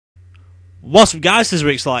What's up, guys? This is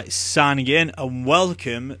Rixxalight signing in, and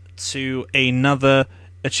welcome to another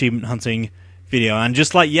achievement hunting video. And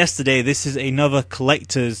just like yesterday, this is another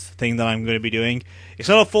collector's thing that I'm going to be doing. It's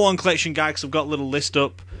not a full-on collection guide because I've got a little list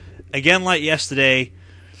up, again like yesterday,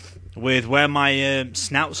 with where my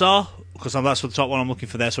snouts are, because that's the top one I'm looking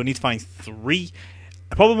for there, so I need to find 3.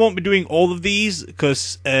 I probably won't be doing all of these,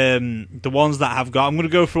 because the ones that I've got, I'm going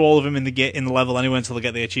to go through all of them in the level anyway until I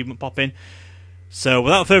get the achievement pop in. So,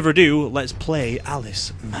 without further ado, let's play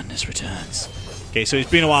Alice Madness Returns. Okay, so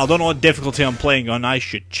it's been a while. I don't know what difficulty I'm playing on. I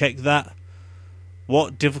should check that.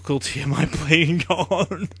 What difficulty am I playing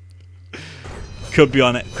on? Could be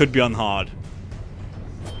on it. Could be on hard.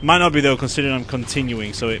 Might not be though, considering I'm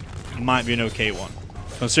continuing. So it might be an okay one.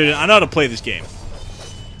 Considering I know how to play this game.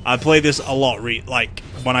 I played this a lot. Like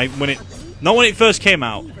when it first came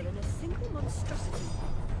out.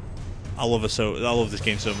 I love this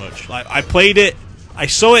game so much. Like I played it, I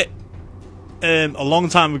saw it a long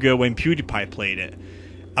time ago when PewDiePie played it,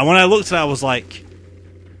 and when I looked at it, I was like,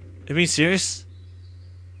 "Are you being serious?"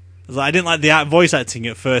 I didn't like the voice acting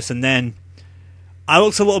at first, and then I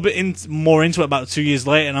looked a little bit more into it about 2 years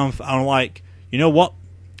later, and I'm like, you know what?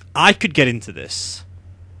 I could get into this.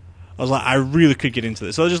 I was like, I really could get into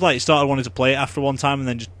this. So I just like started wanting to play it after one time, and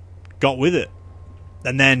then just got with it.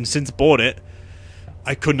 And then since I bought it,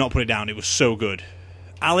 I could not put it down. It was so good.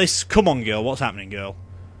 Alice, come on, girl. What's happening, girl?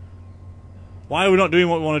 Why are we not doing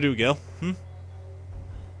what we want to do, girl?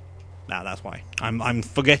 Nah, that's why. I'm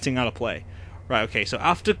forgetting how to play. Right, okay, so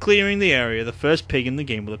after clearing the area, the first pig in the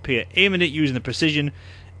game will appear. Aim at it using the precision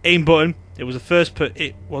aim button. It was the first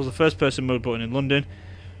person mode button in London.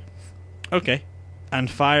 Okay. And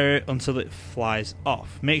fire it until it flies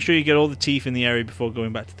off. Make sure you get all the teeth in the area before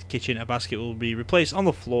going back to the kitchen. A basket will be replaced on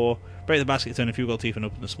the floor. Break the basket, turn a few gold teeth, and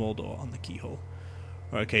open the small door on the keyhole.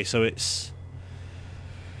 Right, okay, so it's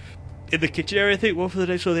in the kitchen area, I think. One for the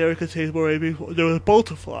next one, the area contains more aiming. There were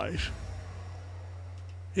butterflies.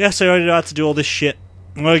 Yes, I already know how to do all this shit.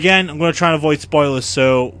 Well, again, I'm going to try and avoid spoilers,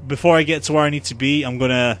 so before I get to where I need to be, I'm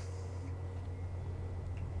going to...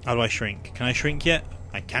 How do I shrink? Can I shrink yet?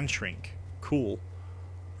 I can shrink. Cool.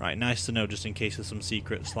 Right, nice to know, just in case there's some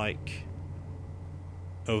secrets, like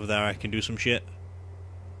over there I can do some shit.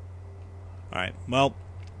 Alright, well,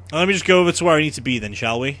 let me just go over to where I need to be then,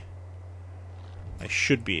 shall we? I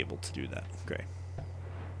should be able to do that. Great.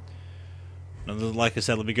 And like I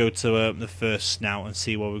said, let me go to the first snout and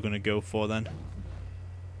see what we're going to go for then.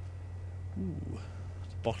 Ooh,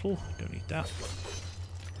 bottle. Don't need that.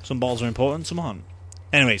 Some bottles are important, some aren't.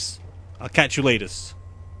 Anyways, I'll catch you later.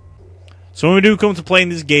 So when we do come to playing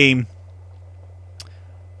this game,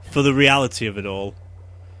 for the reality of it all,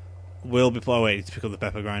 we'll be playing. Wait, to pick up the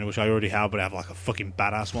pepper grinder, which I already have, but I have like a fucking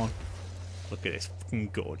badass one. Look at it, it's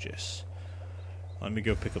fucking gorgeous. Let me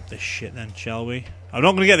go pick up this shit then, shall we? I'm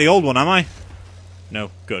not going to get the old one, am I? No,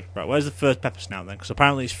 good. Right, where's the first pepper snout then? Because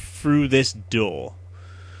apparently it's through this door.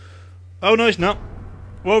 Oh no, it's not.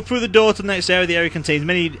 Walk through the door to the next area. The area contains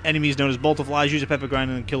many enemies known as butterflies. Use a pepper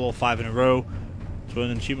grinder and kill all 5 in a row. To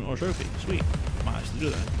earn an achievement or trophy. Sweet. Might actually do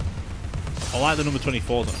that. I like the number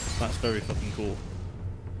 24 though. That's very fucking cool.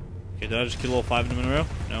 Okay, did I just kill all 5 of them in a row?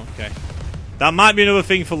 No? Okay. That might be another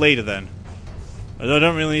thing for later then. I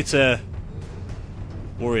don't really need to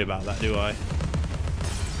worry about that, do I?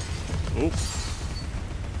 Oop.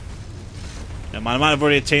 Never mind, I might have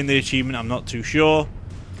already attained the achievement, I'm not too sure.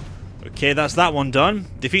 Okay, that's that one done.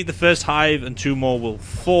 Defeat the first hive and 2 more will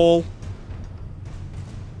fall.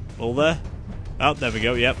 All there? Oh, there we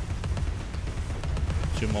go, yep.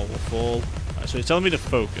 2 more will fall. Right, so it's telling me to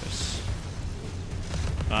focus.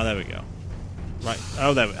 Ah, there we go. Right,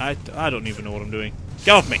 oh, there we go. I don't even know what I'm doing.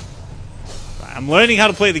 Get off me! Right, I'm learning how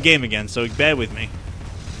to play the game again, so bear with me.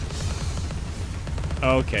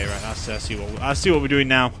 Okay, right, I see what we're doing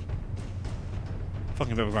now.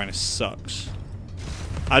 Fucking pepper grinder sucks.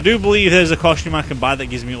 I do believe there's a costume I can buy that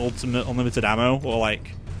gives me ultimate unlimited ammo, or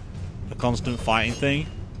like a constant fighting thing.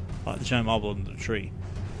 Like the giant marble under the tree.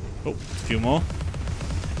 Oh, a few more.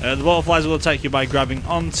 The butterflies will attack you by grabbing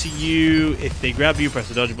onto you. If they grab you, press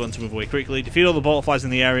the dodge button to move away quickly. Defeat all the butterflies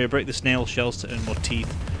in the area, break the snail shells to earn more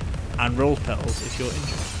teeth, and rose petals if you're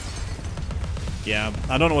injured. Yeah,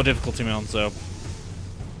 I don't know what difficulty I'm on, so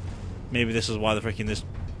maybe this is why the freaking this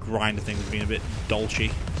grinder thing has been a bit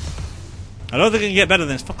dolchy. I don't think I can get better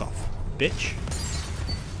than this. Fuck off, bitch.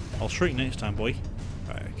 I'll shrink next time, boy.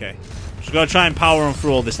 Right, okay. Just gotta try and power on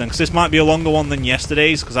through all this then, because this might be a longer one than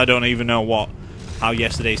yesterday's, because I don't even know how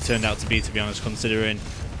yesterday's turned out to be honest, considering.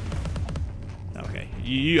 Okay,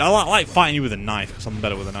 I like fighting you with a knife, because I'm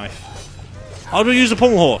better with a knife. How do I use the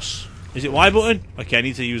pommel horse? Is it Y button? Okay, I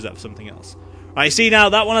need to use that for something else. Right, see now,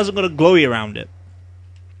 that one hasn't got a glowy around it.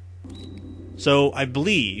 So, I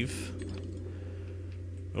believe...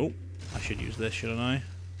 Oh, I should use this, shouldn't I?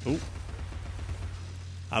 Oh.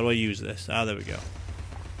 How do I use this? Ah, there we go.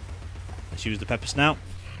 Let's use the pepper snout.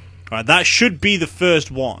 Alright, that should be the first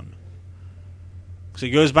one. So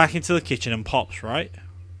it goes back into the kitchen and pops, right?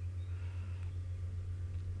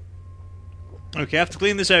 Okay, after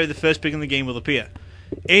cleaning this area, the first pig in the game will appear.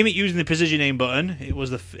 Aim it using the precision aim button. It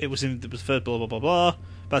was first blah blah blah blah.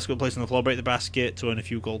 Basket placed on the floor. Break the basket to earn a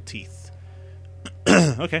few gold teeth.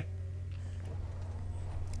 Okay.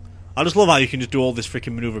 I just love how you can just do all this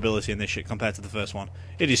freaking maneuverability in this shit compared to the first one.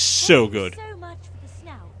 It is so good. So much for the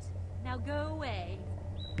snout. Now go away.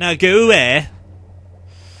 Now go away.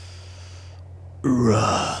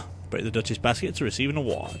 Break the Duchess basket to receive an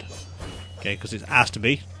award. Okay, because it has to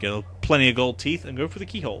be. Get plenty of gold teeth and go for the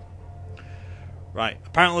keyhole. Right,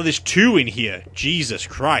 apparently there's 2 in here. Jesus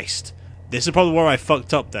Christ. This is probably where I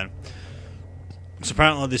fucked up then. So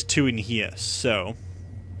apparently there's 2 in here, so...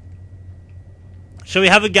 Shall we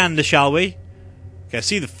have a gander, shall we? Okay, I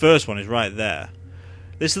see the first one is right there.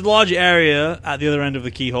 This is the large area at the other end of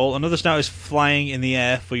the keyhole. Another snout is flying in the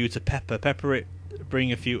air for you to pepper. Pepper it, to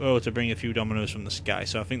bring a few dominoes from the sky.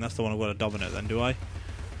 So I think that's the one I've got a domino then, do I?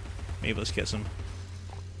 Maybe let's get some...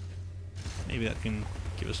 Maybe that can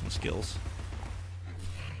give us some skills.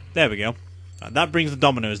 There we go. Right, that brings the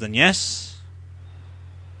dominoes then, yes?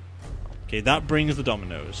 Okay, that brings the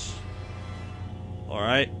dominoes.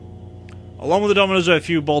 Alright. Along with the dominoes are a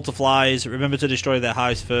few bolterflies. Remember to destroy their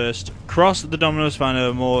hives first. Cross the dominoes, find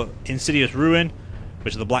a more insidious ruin,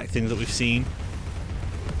 which are the black things that we've seen.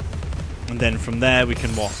 And then from there we can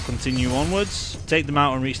what? Continue onwards. Take them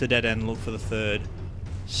out and reach the dead end. Look for the third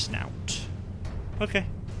snout. Okay.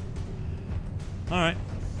 Alright.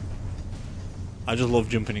 I just love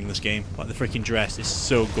jumping in this game. Like, the freaking dress is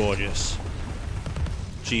so gorgeous.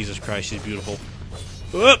 Jesus Christ, she's beautiful.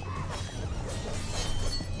 Whoop!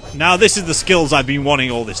 Now this is the skills I've been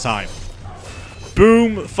wanting all this time.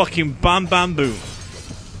 Boom, fucking bam bam boom.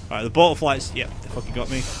 Alright, the butterflies, yeah, they fucking got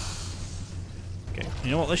me. Okay,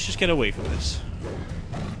 you know what, let's just get away from this.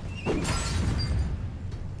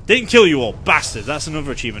 Didn't kill you all, bastards. That's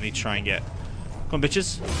another achievement I need to try and get. Come on,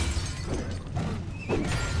 bitches.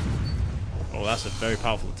 Oh, that's a very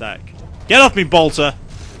powerful attack. Get off me, bolter!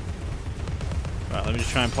 Right, let me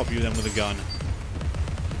just try and pop you then with a gun.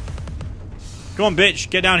 Come on, bitch,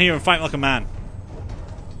 get down here and fight like a man.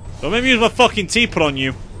 Don't make me use my fucking teapot on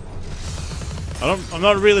you. I'm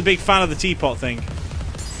not a really big fan of the teapot thing.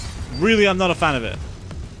 Really, I'm not a fan of it.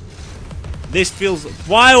 This feels...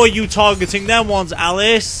 Why are you targeting them ones,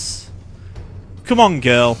 Alice? Come on,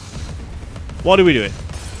 girl. What are we doing?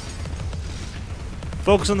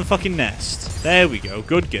 Focus on the fucking nest. There we go.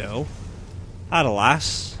 Good girl. Had a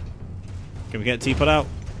lass. Can we get the teapot out?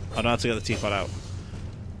 I don't have to get the teapot out.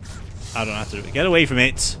 I don't have to do it. Get away from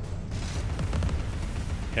it.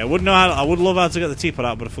 Okay, I would love how to get the teapot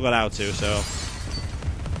out, but I forgot how to, so...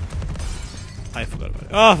 I forgot about it.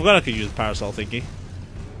 Oh, I forgot I could use the parasol thingy.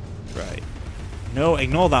 Right. No,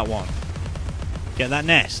 ignore that one. Get that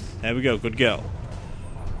nest. There we go, good girl.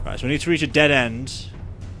 Right, so we need to reach a dead end.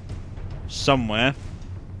 Somewhere.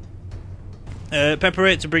 Pepper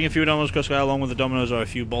it to bring a few dominoes across the sky along with the dominoes or a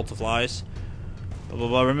few bolterflies. Blah, blah,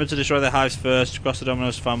 blah. Remember to destroy their hives first. Cross the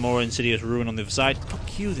dominoes to find more insidious ruin on the other side.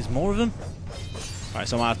 Fuck you, there's more of them? Alright,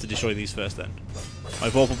 so I might have to destroy these first then. My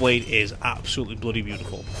vorpal blade is absolutely bloody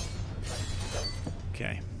beautiful.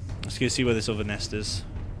 Okay. Let's go see where this other nest is.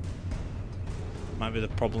 Might be the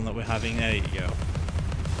problem that we're having. There you go.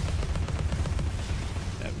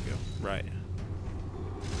 There we go. Right.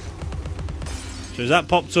 So is that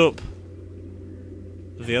popped up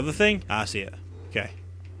the other thing? Ah, I see it. Okay.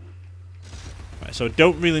 Right, so I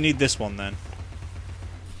don't really need this one then.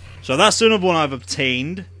 So that's another one I've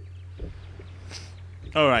obtained.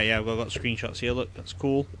 Alright, yeah, I've got screenshots here. Look, that's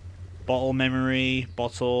cool. Bottle, memory,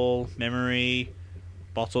 bottle, memory,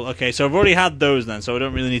 bottle. Okay, so I've already had those then, so I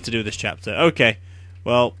don't really need to do this chapter. Okay,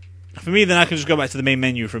 well, for me then I can just go back to the main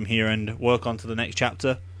menu from here and work on to the next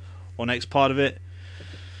chapter, or next part of it.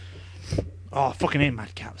 Oh, I fucking hate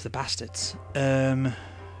madcaps, the bastards.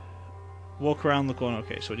 Walk around the corner.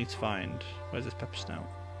 Okay, so we need to find... Where's this pepper snout?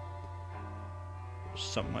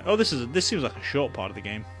 Somewhere. Oh, this seems like a short part of the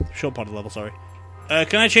game. Short part of the level, sorry.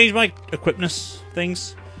 Can I change my equipness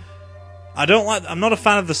things? I'm not a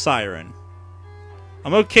fan of the siren.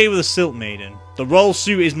 I'm okay with the Silt Maiden. The roll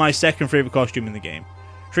suit is my second favourite costume in the game.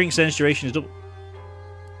 Shrink sense duration is double.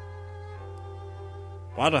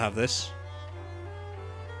 Why do I have this?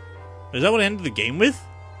 Is that what I ended the game with?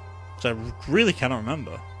 Because I really cannot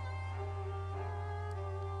remember.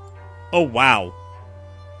 Oh, wow.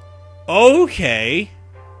 Okay.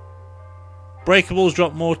 Breakables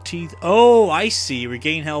drop more teeth. Oh, I see.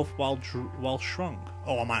 Regain health while shrunk.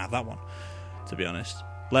 Oh, I might have that one, to be honest.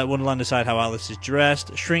 Let Wonderland decide how Alice is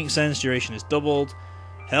dressed. Shrink sense duration is doubled.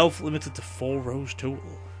 Health limited to 4 rows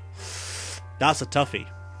total. That's a toughie.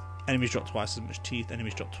 Enemies drop twice as much teeth.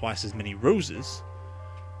 Enemies drop twice as many roses.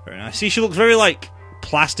 Very nice. See, she looks very, like,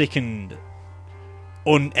 plastic and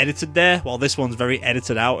unedited there, while this one's very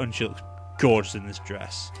edited out, and she looks gorgeous in this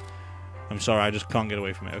dress. I'm sorry, I just can't get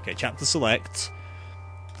away from it. Okay, chapter select.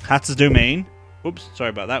 Hatter's Domain. Oops, sorry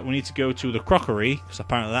about that. We need to go to the crockery, because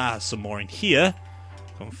apparently that has some more in here.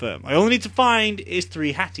 Confirm. I only need to find is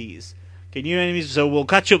 3 Hatties. Okay, new enemies, so we'll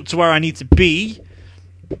catch up to where I need to be.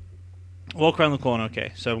 Walk around the corner,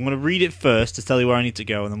 okay. So I'm going to read it first to tell you where I need to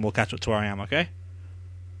go, and then we'll catch up to where I am, okay?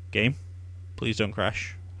 Game. Please don't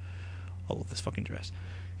crash. I love this fucking dress.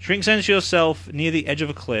 Shrink sense yourself near the edge of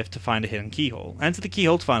a cliff to find a hidden keyhole. Enter the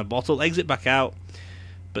keyhole to find a bottle, exit back out,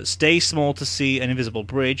 but stay small to see an invisible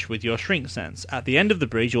bridge with your shrink sense. At the end of the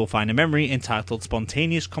bridge, you will find a memory entitled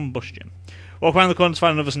Spontaneous Combustion. Walk around the corner to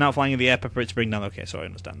find another snout flying in the air, prepare it to bring down. Okay, so I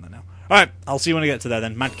understand that now. Alright, I'll see you when I get to there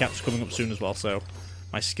then. Madcap's coming up soon as well, so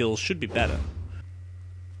my skills should be better.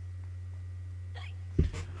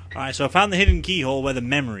 Alright, so I found the hidden keyhole where the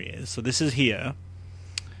memory is. So this is here.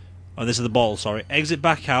 Oh, this is the ball, sorry. Exit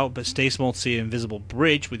back out, but stay small to see an invisible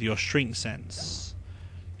bridge with your shrink sense.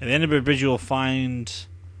 At the end of the bridge, you will find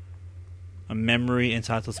a memory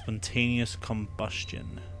entitled Spontaneous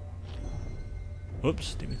Combustion.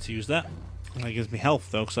 Whoops, didn't mean to use that. That gives me health,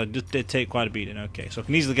 though, because I just did take quite a beating. Okay, so I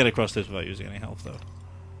can easily get across this without using any health, though.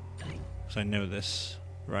 Because I know this.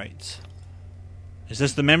 Right. Is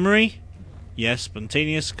this the memory? Yes,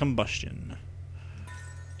 Spontaneous Combustion.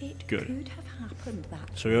 Good.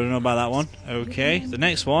 So we already know about that one. Okay, the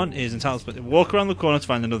next one is entitled Walk around the corner to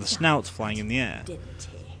find another snout flying in the air.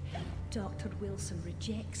 Dr. Wilson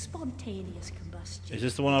rejects spontaneous combustion. Is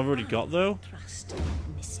this the one I've already got, though?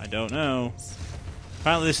 I don't know.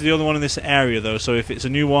 Apparently this is the only one in this area, though, so if it's a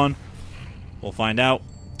new one, we'll find out.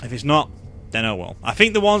 If it's not, then oh well. I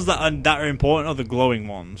think the ones that are important are the glowing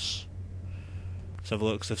ones. Let's have a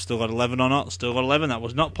look, so I've still got 11 or not. Still got 11, that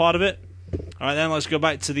was not part of it. Alright then, let's go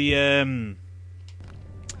back to the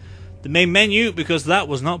main menu, because that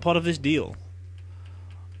was not part of this deal.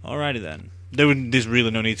 Alrighty then. There's really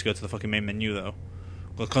no need to go to the fucking main menu, though.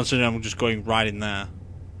 Well, considering I'm just going right in there.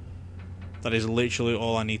 That is literally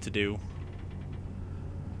all I need to do.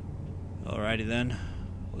 Alrighty then.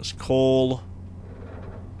 Let's call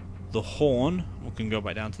the horn. We can go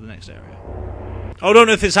back down to the next area. Oh, I don't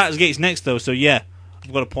know if it's Hatter's Gate's next, though, so yeah.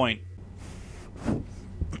 I've got a point.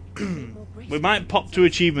 We might pop 2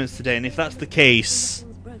 achievements today, and if that's the case,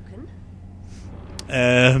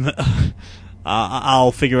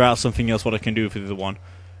 I'll figure out something else what I can do for the other one.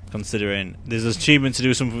 Considering there's an achievement to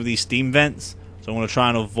do something with these steam vents, so I'm going to try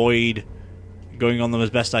and avoid going on them as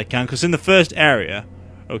best I can. Because in the first area,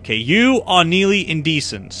 okay, you are nearly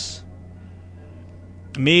indecent.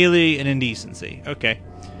 Merely an indecency. Okay.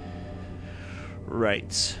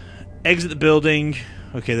 Right. Exit the building.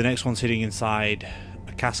 Okay, the next one's hitting inside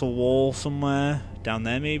a castle wall somewhere. Down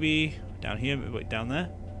there, maybe? Down here? Wait, down there?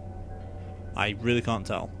 I really can't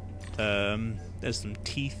tell. There's some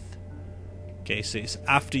teeth. Okay, so it's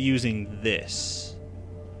after using this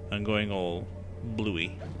and going all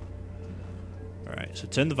bluey. Alright, so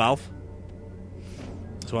turn the valve.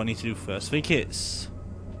 That's what I need to do first. I think it's...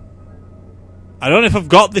 I don't know if I've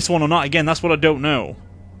got this one or not. Again, that's what I don't know.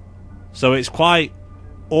 So it's quite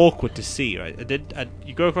awkward to see, right?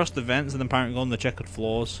 You go across the vents and then apparently go on the checkered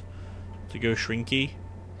floors to go shrinky.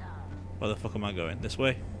 Where the fuck am I going? This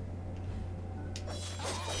way?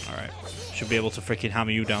 Alright. Should be able to freaking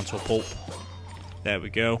hammer you down to a pulp. There we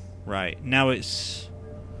go. Right. Now it's...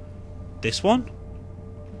 this one?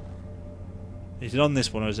 Is it on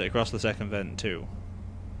this one or is it across the second vent too?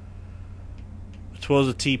 Towards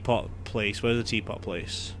the teapot place. Where's the teapot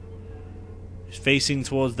place? It's facing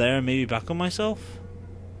towards there and maybe back on myself?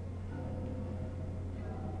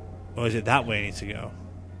 Or is it that way I need to go?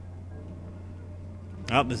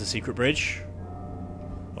 Oh, there's a secret bridge.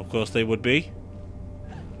 Of course they would be.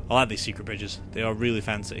 I like these secret bridges. They are really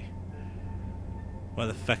fancy. Where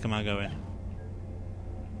the feck am I going?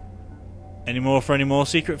 Any more for any more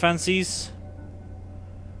secret fancies?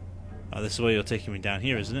 Oh, this is where you're taking me down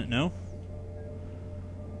here, isn't it? No?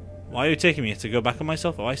 Why are you taking me? To go back on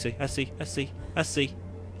myself? Oh, I see. I see. I see. I see.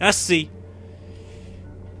 I see.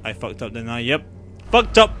 I fucked up, didn't I? Yep.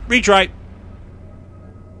 Fucked up. Retry.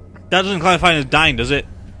 That doesn't clarify as dying, does it?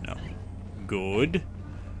 No. Good.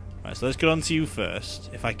 Right, so let's get on to you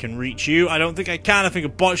first. If I can reach you. I don't think I can. I think I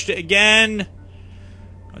botched it again.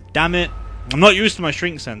 Oh, damn it. I'm not used to my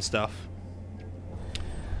shrink sense stuff.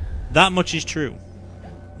 That much is true.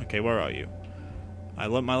 Okay, where are you? I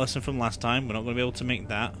learnt my lesson from last time. We're not going to be able to make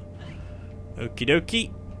that. Okie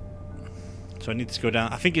dokie. So I need to go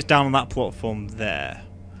down. I think it's down on that platform there.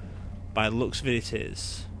 By the looks of it, it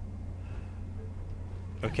is.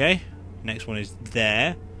 Okay. Next one is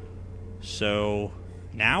there. So,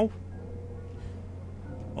 now?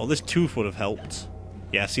 Well, this tooth would have helped.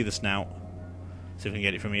 Yeah, I see the snout. See if we can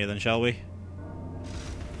get it from here then, shall we?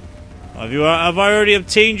 Have I already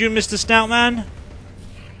obtained you, Mr. Snoutman?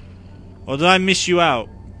 Or did I miss you out?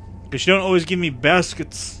 Because you don't always give me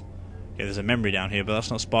baskets. Okay, there's a memory down here, but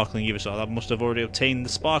that's not sparkling either, so I must have already obtained the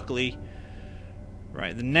sparkly.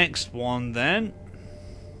 Right, the next one then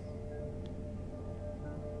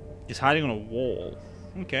is hiding on a wall.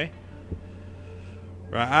 Okay.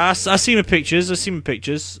 Right, I see my pictures.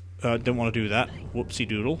 Don't want to do that. Whoopsie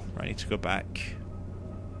doodle. Right, I need to go back.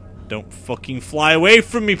 Don't fucking fly away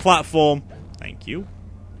from me, platform. Thank you.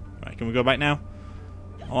 Right, can we go back now?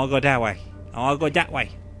 Oh, I'll go that way. Oh, I'll go that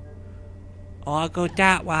way. Oh, I'll go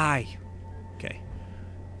that way. Okay.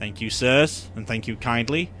 Thank you, sirs. And thank you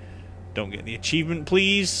kindly. Don't get the achievement,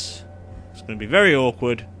 please. It's going to be very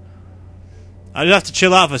awkward. I just have to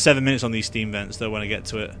chill out for 7 minutes on these Steam vents, though, when I get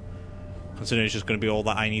to it. Considering it's just going to be all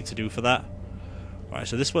that I need to do for that. Right,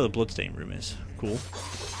 so this is where the bloodstain room is. Cool.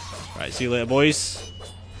 Right, see you later, boys.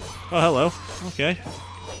 Oh, hello. Okay.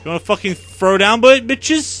 You want to fucking throw down,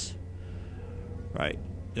 bitches? Right.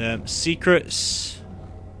 Secrets.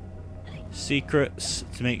 Secrets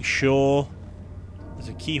to make sure. There's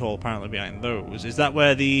a keyhole apparently behind those. Is that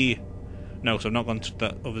where the... No, so I've not gone to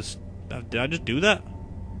that other... Did I just do that?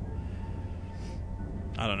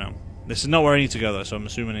 I don't know. This is not where I need to go though, so I'm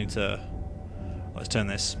assuming I need to... Let's turn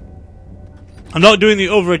this. I'm not doing the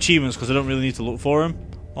other achievements because I don't really need to look for them.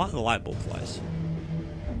 I like the light bulb flies.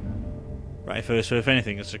 Right, so if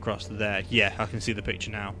anything, it's across there. Yeah, I can see the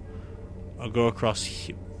picture now. I'll go across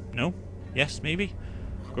here. No? Yes, maybe?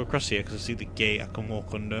 I'll go across here because I see the gate I can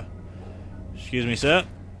walk under. Excuse me, sir.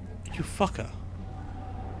 You fucker.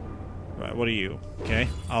 Right, what are you? Okay,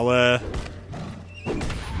 I'll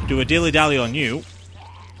do a dilly-dally on you.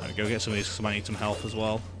 I'll go get some of these because I might need some health as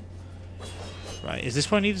well. Right, is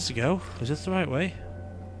this where I needed to go? Is this the right way?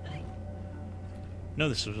 No,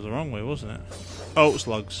 this was the wrong way, wasn't it? Oh,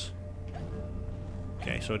 slugs.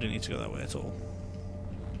 Okay, so I didn't need to go that way at all.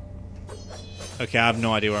 Okay, I have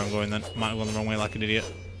no idea where I'm going then. Might have gone the wrong way like an idiot.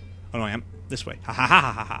 Oh no, I am. This way. Ha ha ha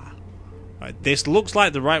ha ha ha. Right, this looks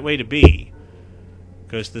like the right way to be.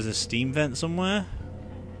 Because there's a steam vent somewhere.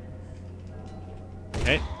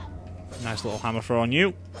 Okay. Nice little hammer throw on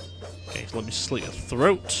you. Okay, so let me slit your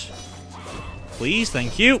throat. Please,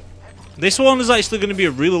 thank you. This one is actually going to be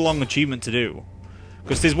a really long achievement to do.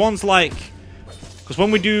 Because there's ones like... Because when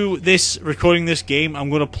we do this, recording this game, I'm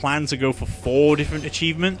going to plan to go for 4 different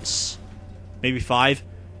achievements. Maybe 5.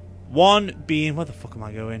 One being... Where the fuck am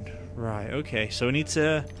I going? Right, okay. So we need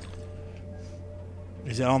to...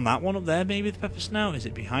 Is it on that one up there, maybe, the pepper snout? Is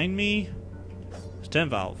it behind me? Let's turn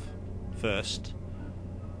valve first.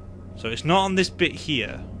 So it's not on this bit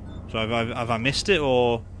here. So have I missed it,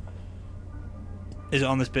 or... Is it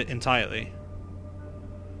on this bit entirely?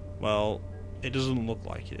 Well, it doesn't look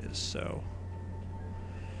like it is, so...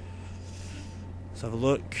 Let's have a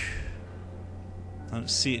look. I don't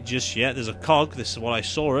see it just yet. There's a cog. This is what I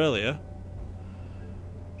saw earlier.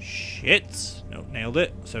 Shit. Nope, nailed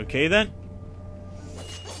it. It's okay then.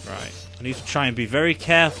 Right. I need to try and be very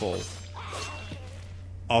careful.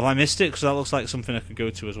 Oh, have I missed it? Because that looks like something I could go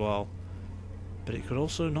to as well. But it could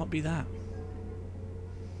also not be that.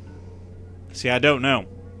 See, I don't know.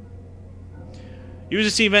 Use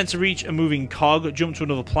a steam vent to reach a moving cog. Jump to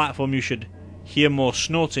another platform. You should hear more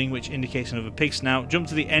snorting, which indicates another pig snout. Jump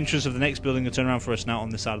to the entrance of the next building and turn around for a snout on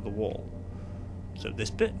this side of the wall. So this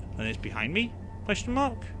bit, and it's behind me? Question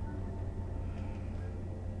mark?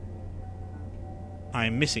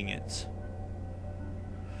 I'm missing it.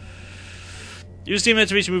 Use steam vent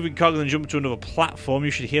to reach a moving cog and then jump to another platform.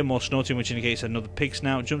 You should hear more snorting, which indicates another pig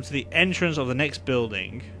snout. Jump to the entrance of the next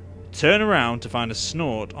building. Turn around to find a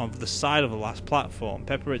snort on the side of the last platform.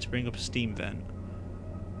 Pepper it to bring up a steam vent.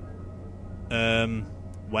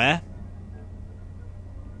 Where?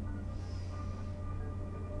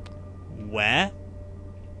 Where?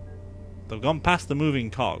 They've gone past the moving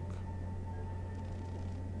cog.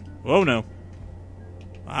 Oh no.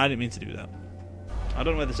 I didn't mean to do that. I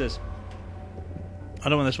don't know where this is. I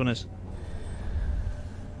don't know where this one is.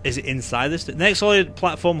 Is it inside this? The next solid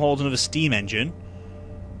platform holds another steam engine.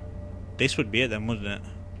 This would be it then, wouldn't it?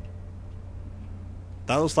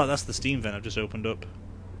 That looks like that's the steam vent I've just opened up.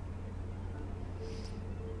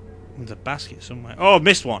 There's a basket somewhere. Oh,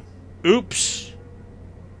 missed one. Oops.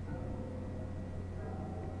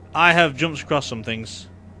 I have jumped across some things.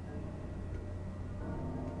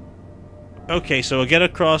 Okay, so I'll get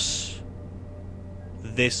across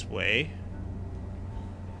this way.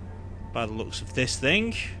 By the looks of this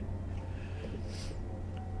thing.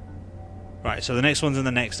 Right, so the next one's in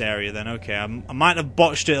the next area then. Okay, I might have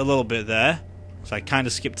botched it a little bit there. So I kind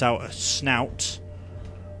of skipped out a snout.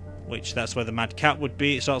 Which, that's where the mad cat would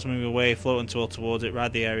be. It starts moving away, floating towards it.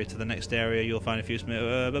 Ride the area to the next area. You'll find a few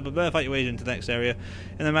fight your way into the next area.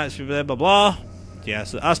 And then match blah blah blah. Yeah,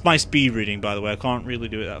 so that's my speed reading, by the way. I can't really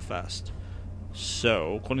do it that fast.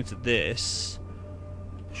 So, according to this,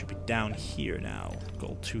 I should be down here now.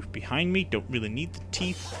 Gold tooth behind me. Don't really need the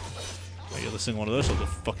teeth. Right, you're listening to one of those, so I'll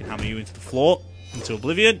just fucking hammer you into the floor. Into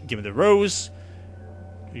oblivion. Give me the rose.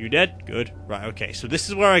 Are you dead? Good. Right, okay. So this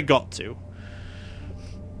is where I got to.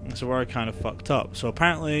 This is where I kind of fucked up. So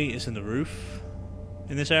apparently it's in the roof.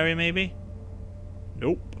 In this area, maybe?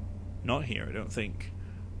 Nope. Not here, I don't think.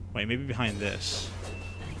 Wait, maybe behind this.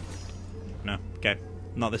 No. Okay.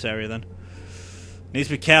 Not this area, then. Needs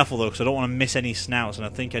to be careful, though, because I don't want to miss any snouts, and I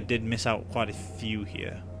think I did miss out quite a few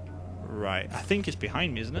here. Right. I think it's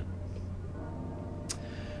behind me, isn't it?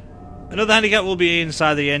 Another handicap will be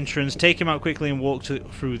inside the entrance. Take him out quickly and walk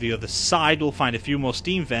through the other side. We'll find a few more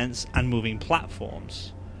steam vents and moving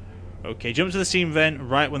platforms. Okay, jump to the steam vent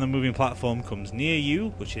right when the moving platform comes near you,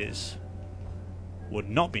 which is... would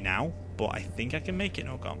not be now, but I think I can make it.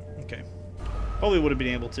 No, can't. Okay. Probably would have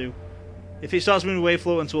been able to. If it starts moving away,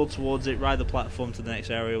 float towards it, ride the platform to the next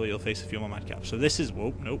area where you'll face a few more madcaps. So this is...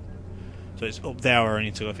 whoa, nope. So it's up there where I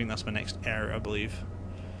need to go. I think that's my next area, I believe.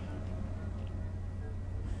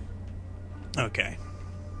 Okay.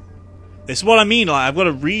 This is what I mean, like, I've got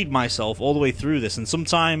to read myself all the way through this, and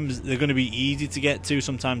sometimes they're going to be easy to get to,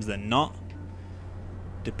 sometimes they're not,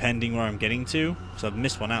 depending where I'm getting to. So I've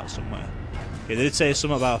missed one out somewhere. Okay, they did say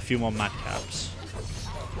something about a few more madcaps.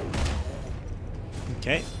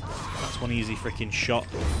 Okay, that's one easy freaking shot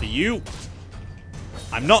for you.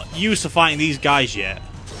 I'm not used to fighting these guys yet.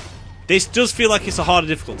 This does feel like it's a harder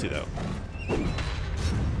difficulty, though.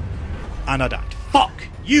 And I died. Fuck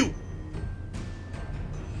you!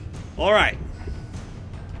 Alright.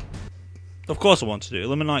 Of course I want to do.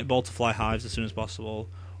 Eliminate ball-to-fly hives as soon as possible,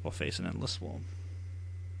 or face an endless swarm.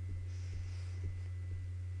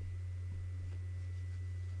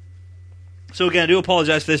 So again, I do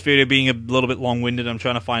apologise for this video being a little bit long-winded. I'm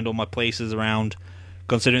trying to find all my places around,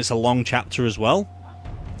 considering it's a long chapter as well.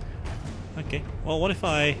 Okay, well what if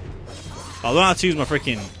I don't have to use my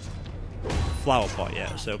freaking flower pot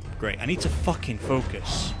yet, so great. I need to fucking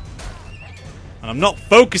focus. And I'm not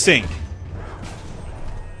focusing!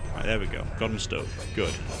 Right, there we go. Got him stoked.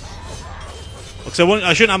 Good. Look, so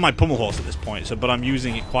I shouldn't have my pummel horse at this point, but I'm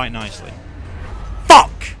using it quite nicely.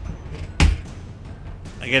 Fuck!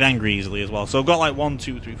 I get angry easily as well. So I've got like 1,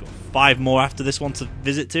 2, 3, 4, 5 more after this one to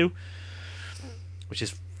visit to. Which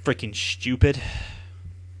is freaking stupid.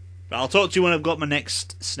 But I'll talk to you when I've got my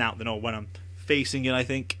next snout, then, or when I'm facing it, I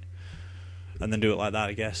think. And then do it like that,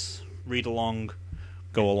 I guess. Read along,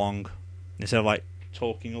 go along. Instead of like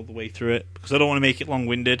talking all the way through it, because I don't want to make it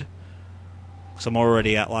long-winded. Because I'm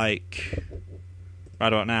already at like, right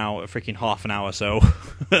about now, a freaking half an hour. So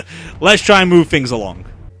let's try and move things along.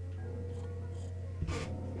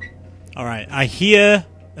 All right, I hear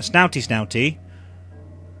a snouty,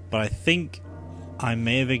 but I think I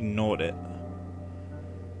may have ignored it.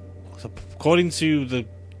 So according to the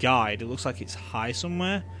guide, it looks like it's high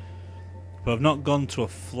somewhere. But I've not gone to a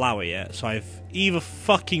flower yet, so I've either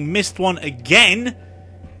fucking missed one again,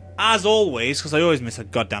 as always, because I always miss a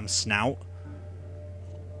goddamn snout.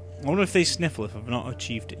 I wonder if they sniffle if I've not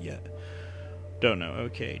achieved it yet. Don't know.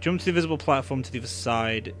 Okay, jump to the visible platform to the other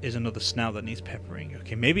side is another snout that needs peppering.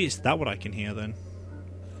 Okay, maybe it's that what I can hear then.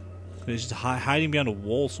 It's just hiding behind a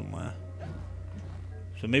wall somewhere.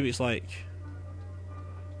 So maybe it's like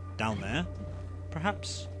down there,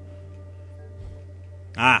 perhaps?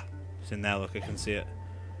 Ah! It's in there, look, I can see it.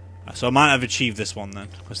 So I might have achieved this one then,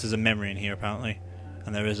 because there's a memory in here apparently.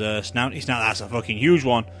 And there is a snouty snout. That's a fucking huge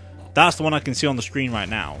one. That's the one I can see on the screen right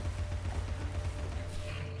now.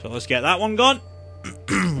 So let's get that one gone.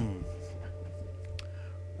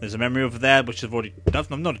 There's a memory over there, which I've already... I've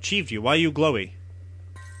not achieved you. Why are you glowy?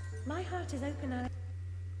 My heart is open.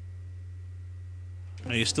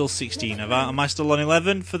 No, you're still 16. Am I still on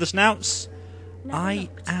 11 for the snouts? I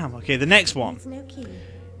am. Okay, the next one. No key.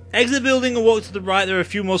 Exit the building and walk to the right. There are a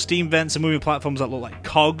few more steam vents and moving platforms that look like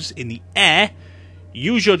cogs in the air.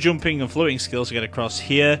 Use your jumping and floating skills to get across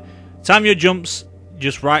here. Time your jumps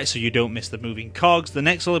just right so you don't miss the moving cogs. The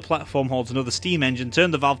next solid platform holds another steam engine.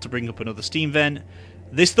 Turn the valve to bring up another steam vent.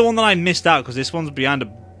 This is the one that I missed out because this one's behind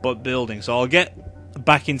a building. So I'll get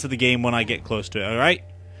back into the game when I get close to it, alright?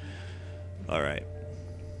 Alright.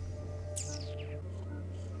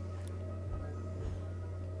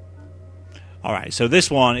 Alright, so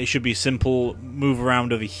this one, it should be simple. Move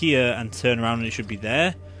around over here and turn around and it should be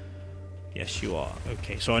there. Yes, you are.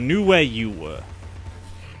 Okay, so I knew where you were.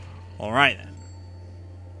 Alright then.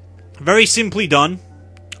 Very simply done.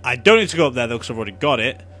 I don't need to go up there though because I've already got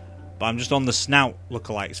it. But I'm just on the snout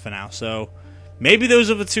lookalikes for now. So maybe those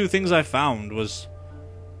are the two things I found was...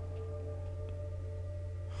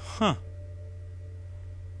 Huh.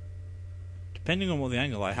 Depending on what the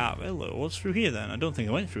angle I have. Hello, what's through here then? I don't think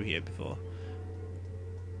I went through here before.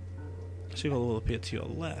 See what will appear to your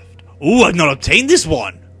left. Ooh, I've not obtained this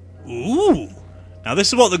one! Ooh! Now this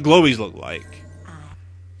is what the glowies look like.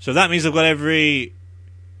 So that means I've got every...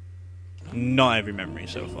 Not every memory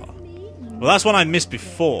so far. Well, that's one I missed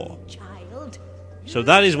before. So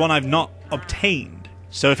that is one I've not obtained.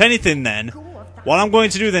 So if anything then, what I'm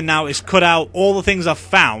going to do then now is cut out all the things I've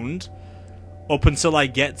found up until I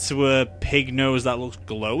get to a pig nose that looks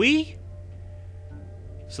glowy.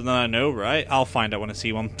 So then I know, right? I'll find out when I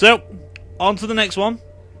see one. So, on to the next one.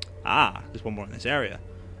 Ah, there's one more in this area.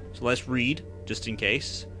 So let's read, just in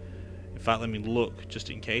case. In fact, let me look, just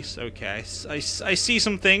in case. Okay, I see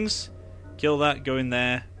some things. Kill that, go in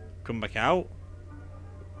there, come back out.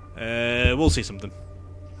 We'll see something.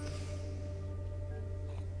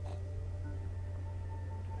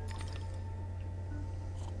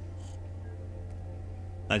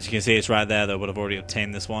 As you can see, it's right there, though, but I've already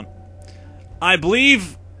obtained this one. I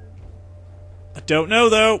believe... I don't know,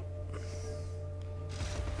 though.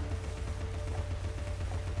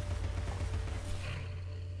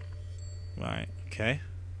 Right, okay.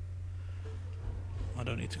 I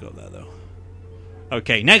don't need to go there, though.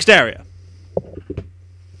 Okay, next area.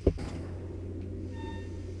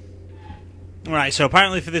 Alright, so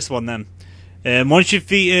apparently for this one, then. Once you've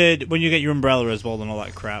defeated, when you get your umbrella as well and all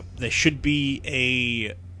that crap, there should be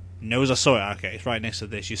a nose. I saw it. Okay, it's right next to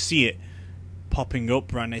this. You see it popping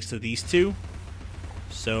up right next to these two.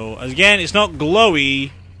 So, again, it's not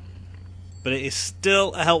glowy, but it is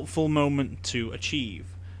still a helpful moment to achieve.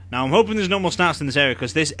 Now, I'm hoping there's no more snaps in this area,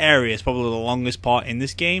 because this area is probably the longest part in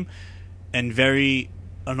this game, and very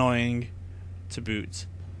annoying to boot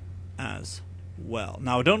as well.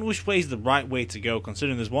 Now, I don't know which way is the right way to go,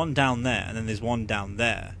 considering there's one down there, and then there's one down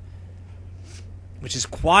there. Which is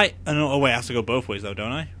quite... Oh, wait, I have to go both ways, though,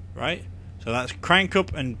 don't I? Right? So that's crank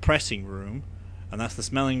up and pressing room, and that's the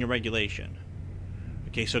smelling and regulation.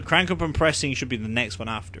 Okay, so crank up and pressing should be the next one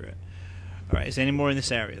after it. Alright, is there any more in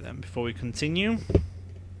this area, then, before we continue?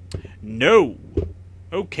 No!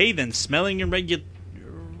 Okay, then, smelling and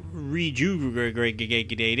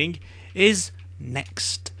rejuvenating is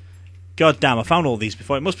next. God damn, I found all these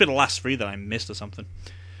before. It must be the last three that I missed or something.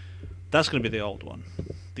 That's going to be the old one.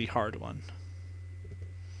 The hard one.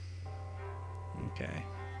 Okay.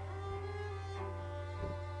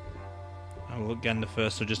 I'll look again the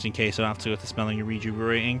first, so just in case I have to go to smelling and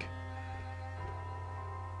rejuvenating.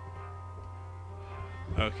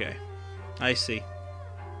 Okay. I see.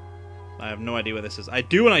 I have no idea where this is. I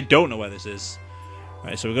do and I don't know where this is.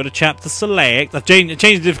 Right, so we go to chapter select. I've changed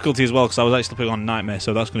the difficulty as well because I was actually playing on Nightmare,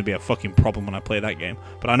 so that's going to be a fucking problem when I play that game.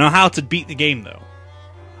 But I know how to beat the game, though.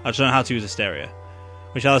 I just don't know how to use Hysteria.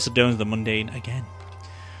 Which Alistair Jones the Mundane again.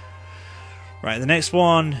 Right, the next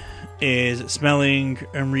one is smelling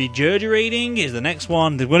and regurgitating is the next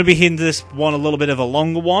one. They're going to be into this one a little bit of a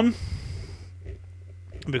longer one.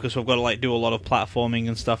 Because we've got to like do a lot of platforming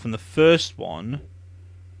and stuff. And the first one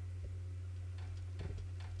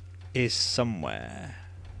is somewhere.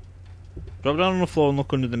 Drop down on the floor and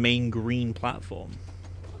look under the main green platform.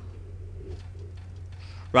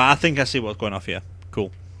 Right, I think I see what's going off here.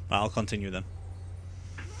 Cool. Right, I'll continue then.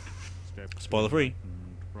 Spoiler free.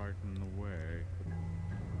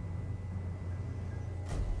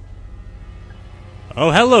 Oh,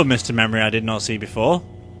 hello, Mr. Memory I did not see before.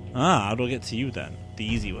 Ah, how do I get to you then? The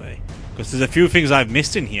easy way. Because there's a few things I've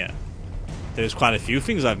missed in here. There's quite a few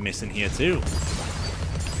things I've missed in here too.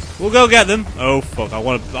 We'll go get them. Oh fuck! I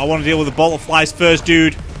want to deal with the bolt of flies first,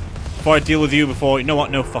 dude. Before I deal with you. Before you know what?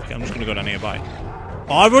 No, fuck it. I'm just gonna go down nearby.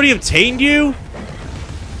 Oh, I've already obtained you.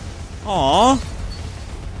 Aww.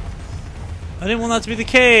 I didn't want that to be the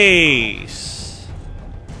case.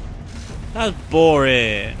 That's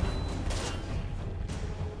boring.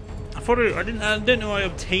 I didn't know I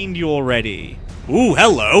obtained you already. Ooh,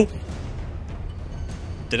 hello.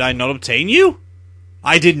 Did I not obtain you?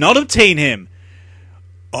 I did not obtain him.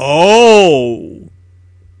 Oh.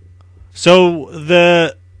 So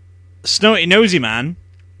the Snotty Nosy Man,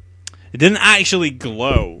 it didn't actually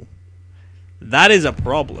glow. That is a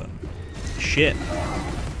problem. Shit.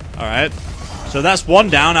 Alright. So that's 1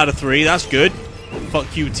 down out of 3. That's good.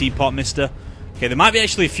 Fuck you, teapot mister. Okay, there might be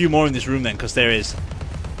actually a few more in this room then, because there is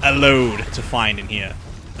a load to find in here.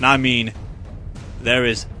 And I mean, there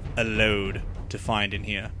is a load to find in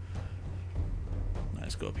here.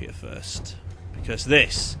 Let's go up here first. Because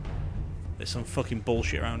there's some fucking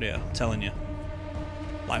bullshit around here, I'm telling you.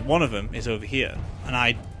 Like, one of them is over here. And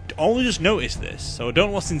I only just noticed this, so I don't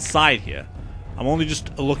know what's inside here. I'm only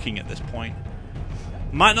just looking at this point.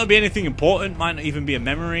 Might not be anything important, might not even be a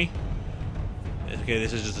memory. Okay,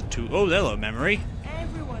 this is just a tool. Oh, hello, memory.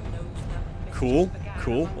 Cool,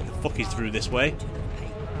 cool. What the fuck is through this way?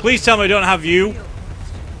 Please tell me I don't have you.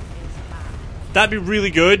 That'd be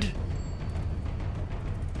really good.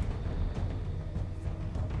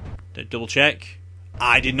 Double check.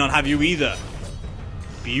 I did not have you either.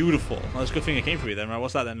 Beautiful. Well, that's a good thing I came for you then, right?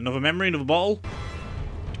 What's that then? Another memory, another bottle?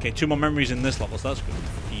 Okay, 2 more memories in this level, so that's good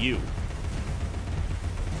for you.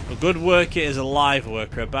 A good worker is a live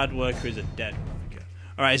worker, a bad worker is a dead worker.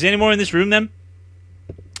 Alright, is there any more in this room then?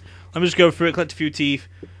 Let me just go through it, collect a few teeth.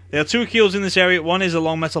 There are 2 keels in this area. One is a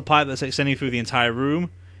long metal pipe that's extending through the entire room.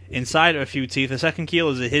 Inside are a few teeth. The second keel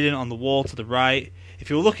is hidden on the wall to the right. If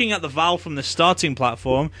you're looking at the valve from the starting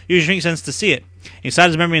platform, use your drink sense to see it. Inside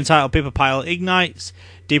is a memory entitled Paper Pile Ignites.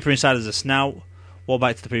 Deeper inside is a snout. Walk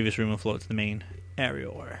back to the previous room and float to the main area.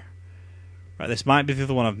 Right, this might be the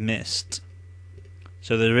other one I've missed.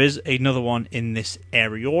 So there is another one in this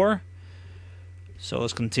area. So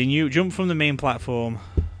let's continue. Jump from the main platform.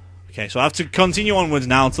 Okay, so I have to continue onwards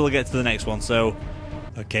now until I get to the next one. So,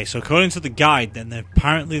 okay, so according to the guide, then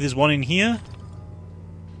apparently there's one in here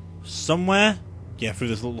somewhere. Yeah, through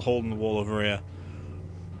this little hole in the wall over here.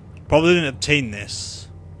 Probably didn't obtain this,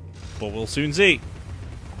 but we'll soon see.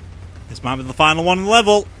 This might be the final one in the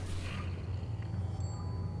level.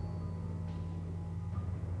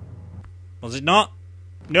 Was it not?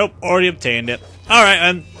 Nope, already obtained it. Alright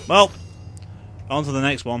then, well, on to the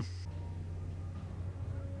next one.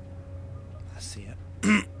 I see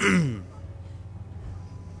it.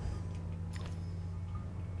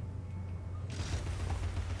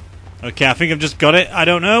 Okay, I think I've just got it. I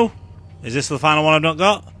don't know. Is this the final one I've not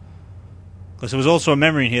got? Because there was also a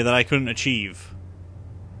memory in here that I couldn't achieve.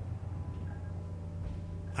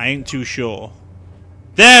 I ain't too sure.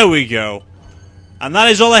 There we go. And that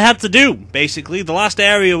is all I had to do, basically. The last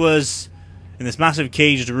area was in this massive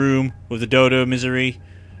caged room with the Dodo Misery.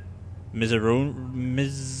 Miserium?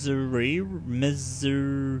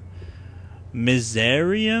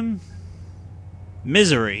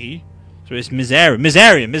 Misery? So it's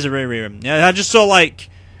Miserium. Yeah, I just saw like...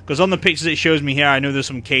 Because on the pictures it shows me here, I know there's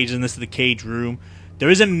some cages and this is the cage room. There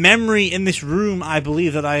is a memory in this room, I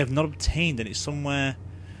believe, that I have not obtained. And it's somewhere...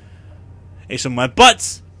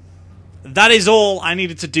 But... that is all I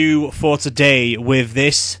needed to do for today with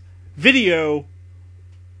this video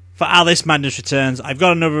for Alice Madness Returns. I've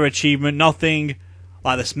got another achievement, nothing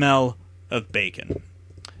like the smell of bacon.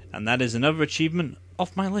 And that is another achievement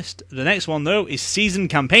off my list. The next one, though, is Season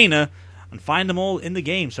Campaigner, and find them all in the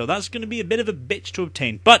game. So that's going to be a bit of a bitch to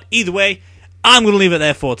obtain. But either way, I'm going to leave it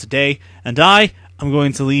there for today, and I am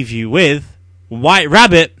going to leave you with White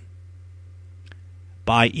Rabbit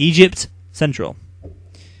by Egypt Central.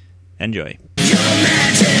 Enjoy. Your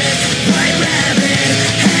magic white rabbit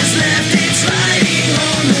has left its light.